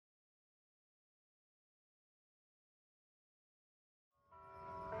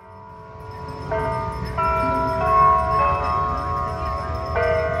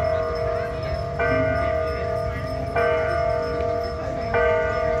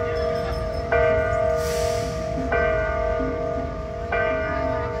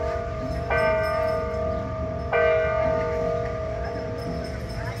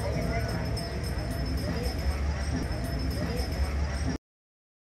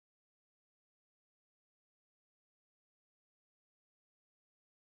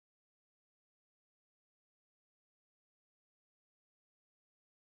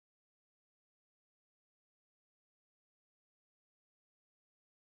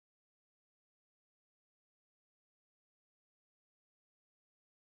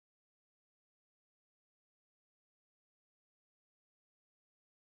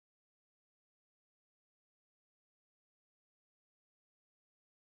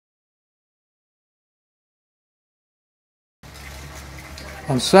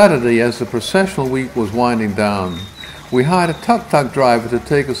On Saturday, as the processional week was winding down, we hired a tuk-tuk driver to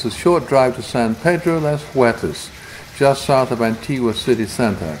take us a short drive to San Pedro Las Huertas, just south of Antigua city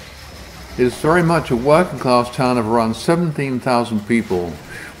center. It is very much a working-class town of around 17,000 people,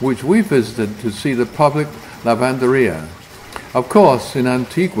 which we visited to see the public lavanderia. Of course, in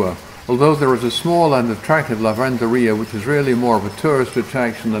Antigua, although there is a small and attractive lavanderia which is really more of a tourist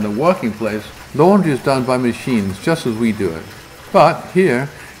attraction than a working place, laundry is done by machines just as we do it. But here,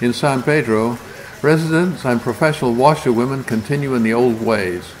 in San Pedro, residents and professional washerwomen continue in the old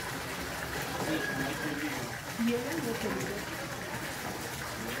ways.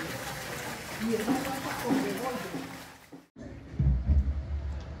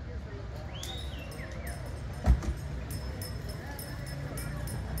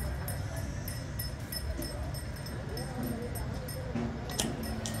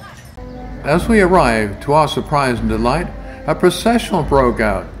 As we arrived, to our surprise and delight, a processional broke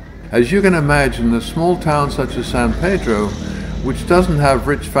out. As you can imagine, a small town such as San Pedro, which doesn't have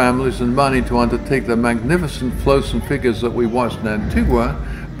rich families and money to undertake the magnificent flotsam figures that we watched in Antigua,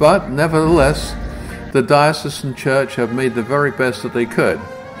 but nevertheless, the diocesan church have made the very best that they could.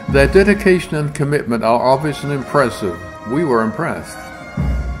 Their dedication and commitment are obvious and impressive. We were impressed.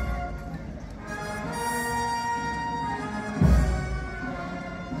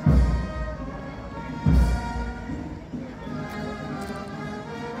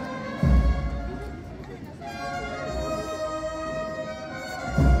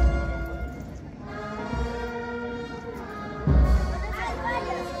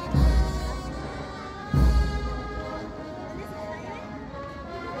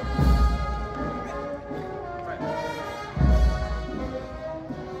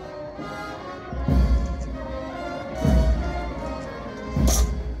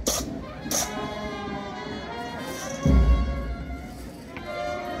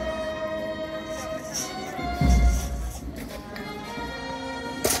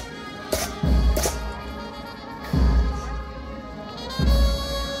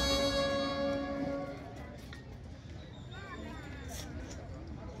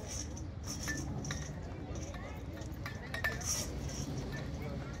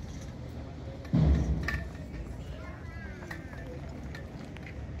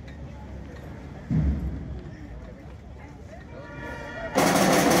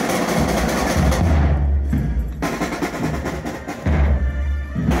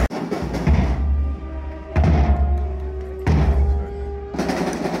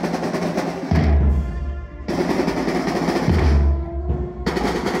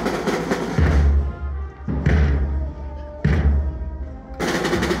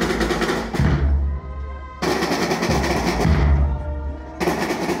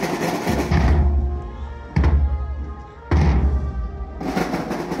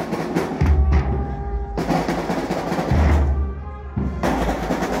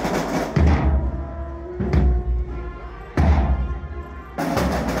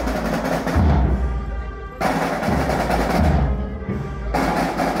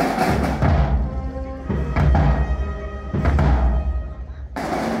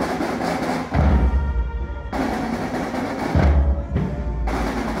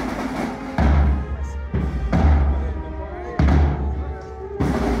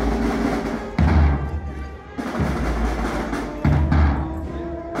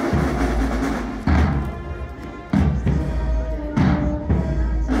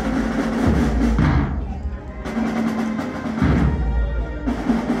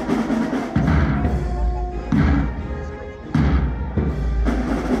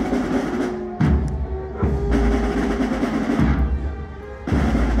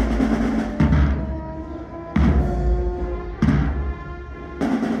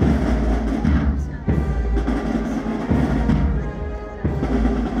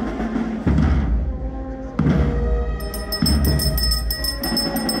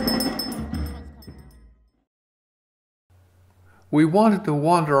 We wanted to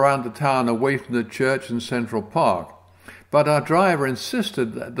wander around the town away from the church and Central Park, but our driver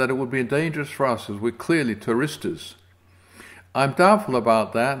insisted that it would be dangerous for us as we're clearly touristas. I'm doubtful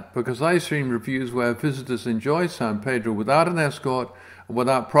about that because I've seen reviews where visitors enjoy San Pedro without an escort and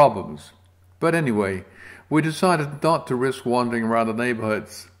without problems. But anyway, we decided not to risk wandering around the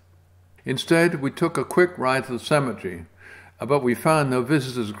neighborhoods. Instead, we took a quick ride to the cemetery, but we found no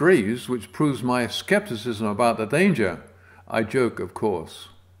visitors' graves, which proves my skepticism about the danger. I joke, of course.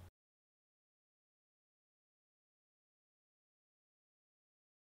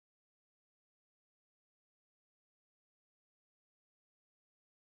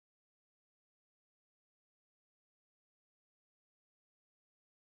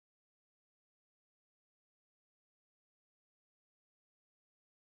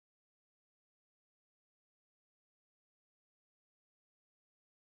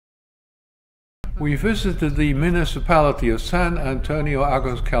 We visited the municipality of San Antonio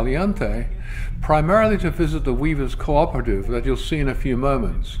Aguascalientes primarily to visit the Weavers Cooperative that you'll see in a few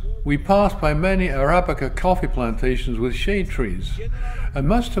moments. We passed by many Arabica coffee plantations with shade trees, and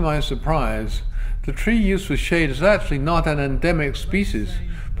much to my surprise, the tree used for shade is actually not an endemic species,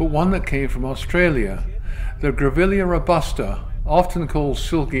 but one that came from Australia, the Grevillea robusta, often called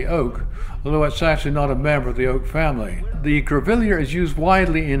silky oak, although it's actually not a member of the oak family. The grevillea is used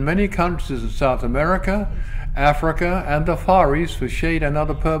widely in many countries in South America, Africa, and the Far East for shade and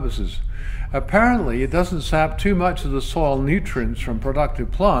other purposes. Apparently, it doesn't sap too much of the soil nutrients from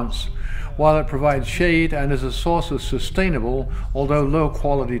productive plants, while it provides shade and is a source of sustainable, although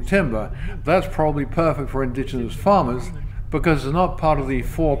low-quality timber. That's probably perfect for indigenous farmers because it's not part of the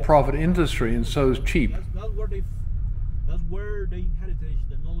for-profit industry and so is cheap. That's where they inherited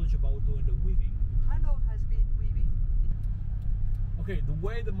the knowledge about doing the weaving. How long has been weaving? Okay, the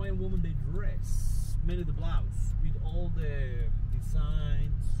way the Mayan women they dress, mainly the blouse, with all the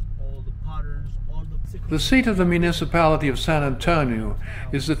designs, all the patterns, all the... The seat of the municipality of San Antonio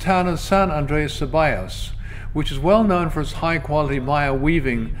is the town of San Andres Ceballos, which is well known for its high-quality Maya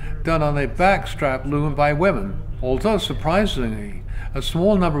weaving done on a backstrap loom by women. Although, surprisingly, a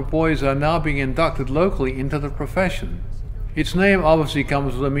small number of boys are now being inducted locally into the profession. Its name obviously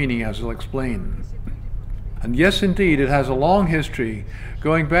comes with a meaning, as I'll explain. And yes, indeed, it has a long history,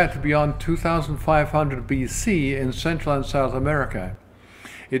 going back to beyond 2500 BC in Central and South America.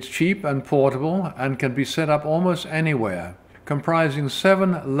 It's cheap and portable and can be set up almost anywhere, comprising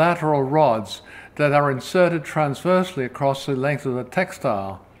 7 lateral rods that are inserted transversely across the length of the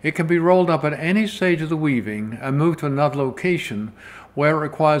textile. It can be rolled up at any stage of the weaving and moved to another location where it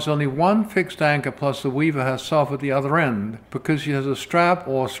requires only one fixed anchor plus the weaver herself at the other end because she has a strap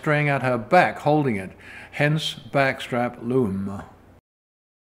or string at her back holding it, hence backstrap loom.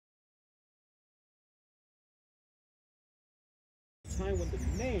 Time when the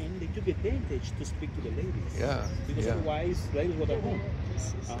men they took advantage to speak to the ladies. Yeah. Because otherwise ladies were at home.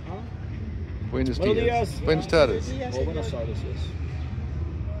 Buenos Buenos dias. días. Buenas tardes. Oh, buenas tardes, yes.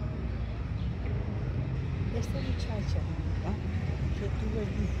 Esta muchacha que tuvo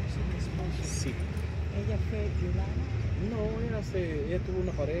hijos y esposo, Sí. ella fue violada. No, ella tuvo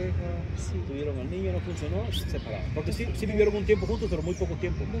una pareja, tuvieron al niño, no funcionó, separaron. Porque sí vivieron un tiempo juntos, pero muy poco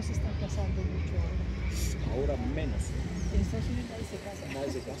tiempo. No se están casando mucho ahora. Ahora menos. En Estados Unidos nadie se casa.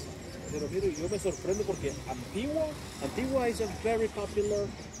 Nadie se casa. Pero mire, yo me sorprendo porque Antigua is a very popular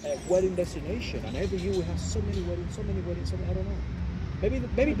wedding destination, and every year we have so many weddings, I don't know.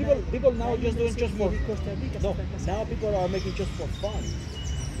 Maybe people now just doing just for... No, now people are making just for fun.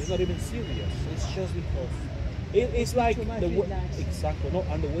 It's not even serious. It's just because... It's like the exactly. No,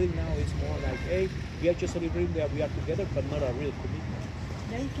 and the wedding now is more like, hey, we are just celebrating that we are together, but not a real commitment.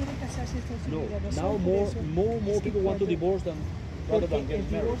 No, now more people want to divorce than rather than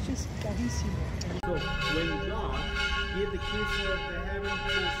get married. So when God gave the keys of the heaven to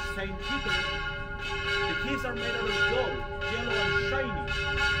Saint Peter, the keys are made out of gold, yellow and shiny.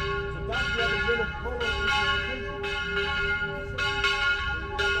 So that's why the yellow color is represented.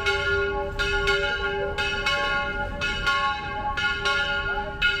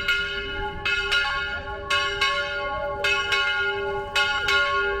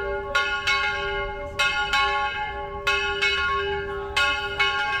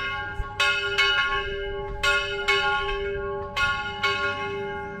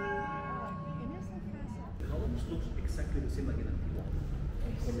 Exactly the same like in Antigua.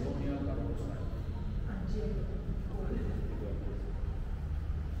 Colonia, Barrosa.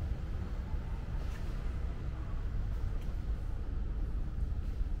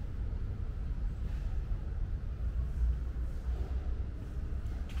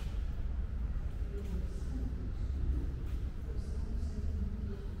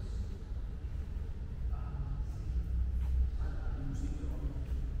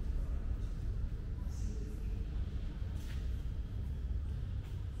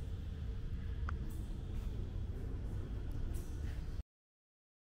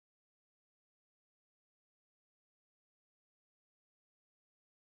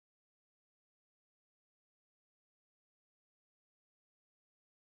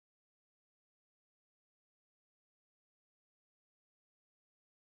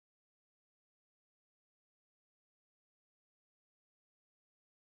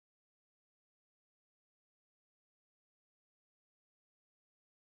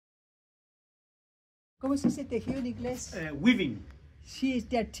 ¿Cómo se dice tejido en inglés? Weaving.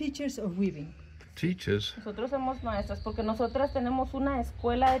 They are teachers of weaving. Teachers? Nosotros somos maestras porque nosotras tenemos una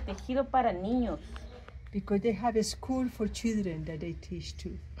escuela de tejido para niños. Because they have a school for children that they teach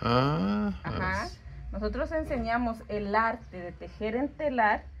too. Ajá. Nosotros enseñamos el arte de tejer en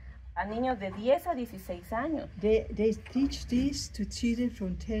telar a niños de 10 a 16 años. They teach this to children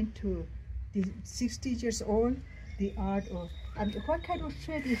from 10 to 60 years old, the art of... what kind of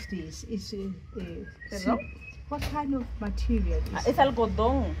thread is this? ¿Perdón? What kind of material is Es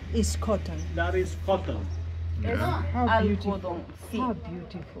algodón. It's cotton. That is cotton. Es How beautiful. algodón. Sí. How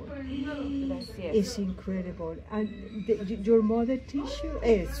beautiful. Gracias. It's incredible. And your mother teach you?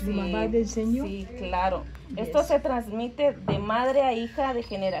 ¿Su mamá le enseñó? Sí, claro. Yes. Esto se transmite de madre a hija, de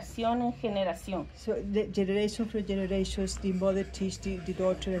generación en generación. So the generation from generations, the mother teach the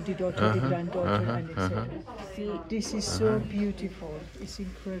daughter and the daughter, the granddaughter, and etc. Sí. This is so beautiful. It's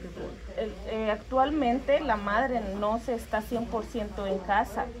incredible. Actualmente la madre no se está 100% en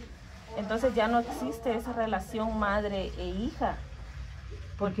casa. Entonces ya no existe esa relación madre e hija.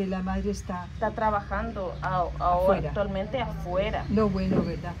 Porque la madre está trabajando Afuera. actualmente afuera. no bueno,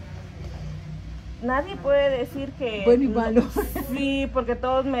 ¿verdad? Nadie puede decir que... Bueno y malo. Sí, porque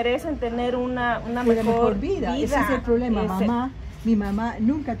todos merecen tener una mejor vida. Ese es el problema. Ese- Mi mamá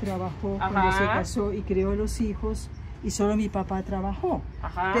nunca trabajó cuando Ajá. se casó y crió a los hijos y solo mi papá trabajó.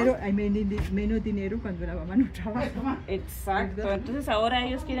 Ajá. Pero hay menos dinero cuando la mamá no trabaja. Exacto. ¿Verdad? Entonces ahora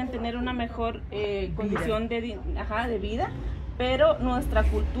ellos quieren tener una mejor condición de vida, pero nuestra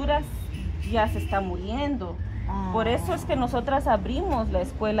cultura ya se está muriendo. Por eso es que nosotras abrimos la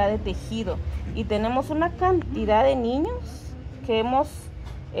escuela de tejido y tenemos una cantidad de niños que hemos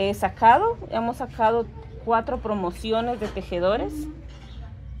sacado 4 promociones de tejedores.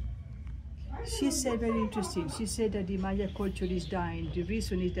 She said very interesting. She said that the Maya culture is dying. The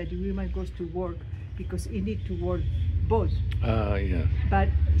reason is that the woman goes to work because it needs to work both. Yes. But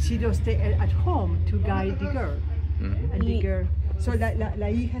she does stay at home to guide the girl. And the girl. So la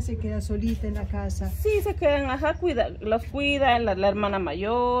hija se queda solita en la casa. Sí, se quedan, los cuida la hermana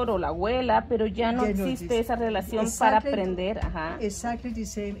mayor o la abuela, pero ya no existe esa relación para aprender. Ajá. Exactly the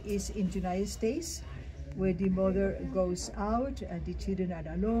same is in the United States, where the mother goes out and the children are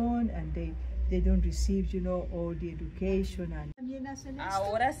alone and they don't receive, all the education. ¿También hacen esto?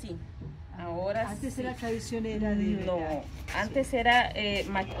 Ahora sí. Antes sí. era tradición era de... No, antes era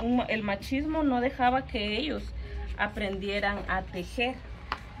el machismo no dejaba que ellos aprendieran a tejer.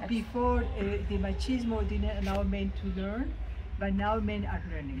 Before the machismo didn't allow men to learn, but now men are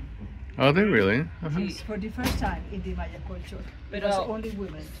learning. Are they really? Yes, for the first time in the Maya culture. It was only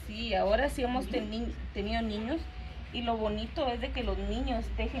women. Sí, ahora sí hemos tenido niños y lo bonito es de que los niños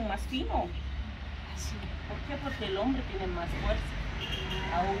tejen más fino. ¿Por qué? Porque el hombre tiene más fuerza,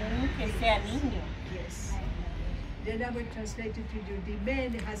 aún que sea niño. Yes. Then I will translate it to you. The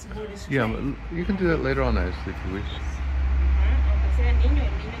man has more strength. Yeah, but you can do that later on, Ashley, if you wish. Aunque sea niño,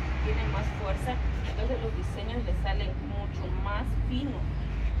 el niño tiene más fuerza, entonces los diseños le salen mucho más finos,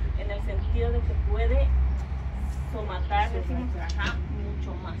 en el sentido de que puede somatar, decimos,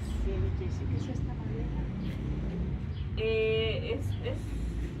 mucho más. ¿Es esta madera? Es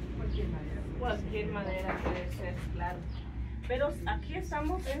Cualquier madera. cualquier madera puede ser, claro. Pero aquí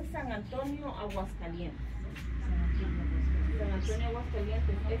estamos en San Antonio, Aguascalientes. San Antonio,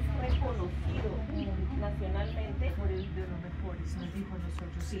 Aguascalientes es reconocido nacionalmente Por el de los mejores, nos dijo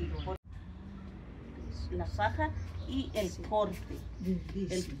nosotros. sí, por la faja y el corte.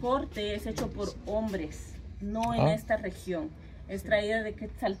 El corte es hecho por hombres, no en esta región. Es traída de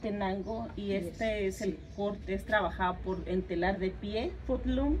Quetzaltenango y este es el corte, es trabajado en telar de pie,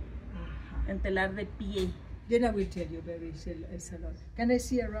 footloom, en telar de pie. Then I will tell you, baby, it's a lot. Can I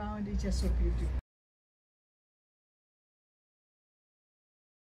see around? It's just so beautiful.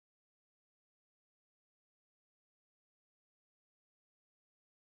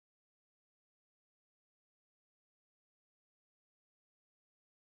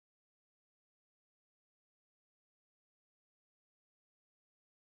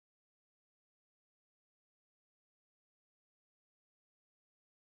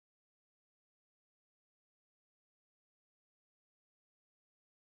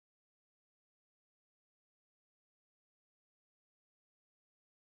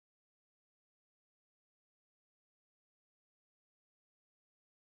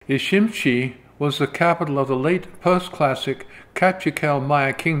 Ishimchi was the capital of the late post-classic Cachiquel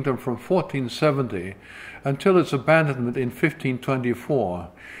Maya kingdom from 1470 until its abandonment in 1524.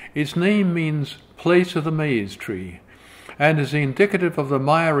 Its name means place of the maize tree and is indicative of the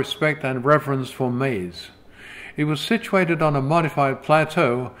Maya respect and reverence for maize. It was situated on a modified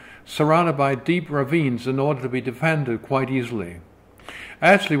plateau surrounded by deep ravines in order to be defended quite easily.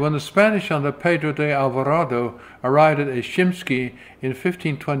 Actually, when the Spanish under Pedro de Alvarado arrived at Iximqui in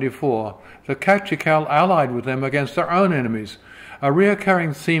 1524, the Cachical allied with them against their own enemies, a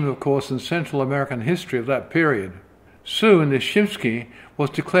recurring theme, of course, in Central American history of that period. Soon, Iximqui was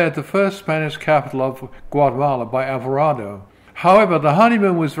declared the first Spanish capital of Guatemala by Alvarado. However, the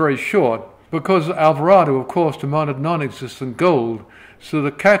honeymoon was very short, because Alvarado, of course, demanded non-existent gold, so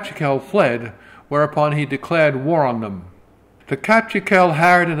the Cachical fled, whereupon he declared war on them. The Cachical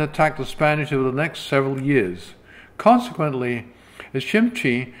harried and attacked the Spanish over the next several years. Consequently,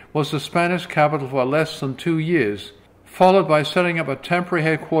 Iximqui was the Spanish capital for less than 2 years, followed by setting up a temporary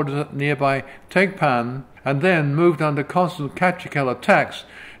headquarters at nearby Tegpan, and then moved under constant Cachical attacks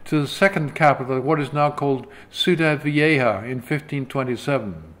to the second capital, what is now called Ciudad Vieja, in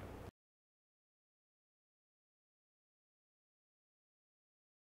 1527.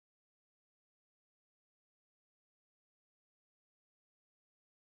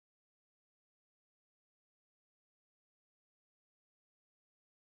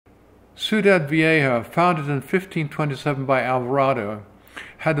 Ciudad Vieja, founded in 1527 by Alvarado,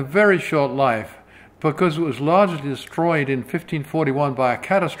 had a very short life because it was largely destroyed in 1541 by a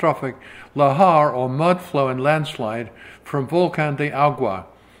catastrophic lahar or mud flow and landslide from Volcan de Agua,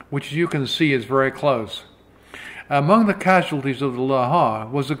 which you can see is very close. Among the casualties of the lahar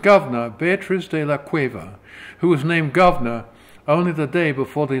was the governor, Beatriz de la Cueva, who was named governor only the day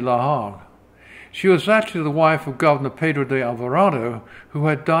before the lahar. She was actually the wife of Governor Pedro de Alvarado, who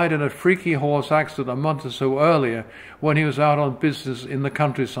had died in a freaky horse accident a month or so earlier when he was out on business in the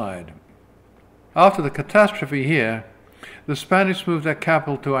countryside. After the catastrophe here, the Spanish moved their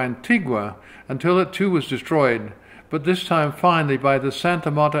capital to Antigua until it too was destroyed, but this time finally by the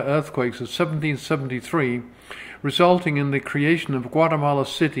Santa Marta earthquakes of 1773, resulting in the creation of Guatemala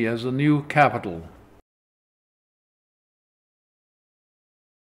City as the new capital.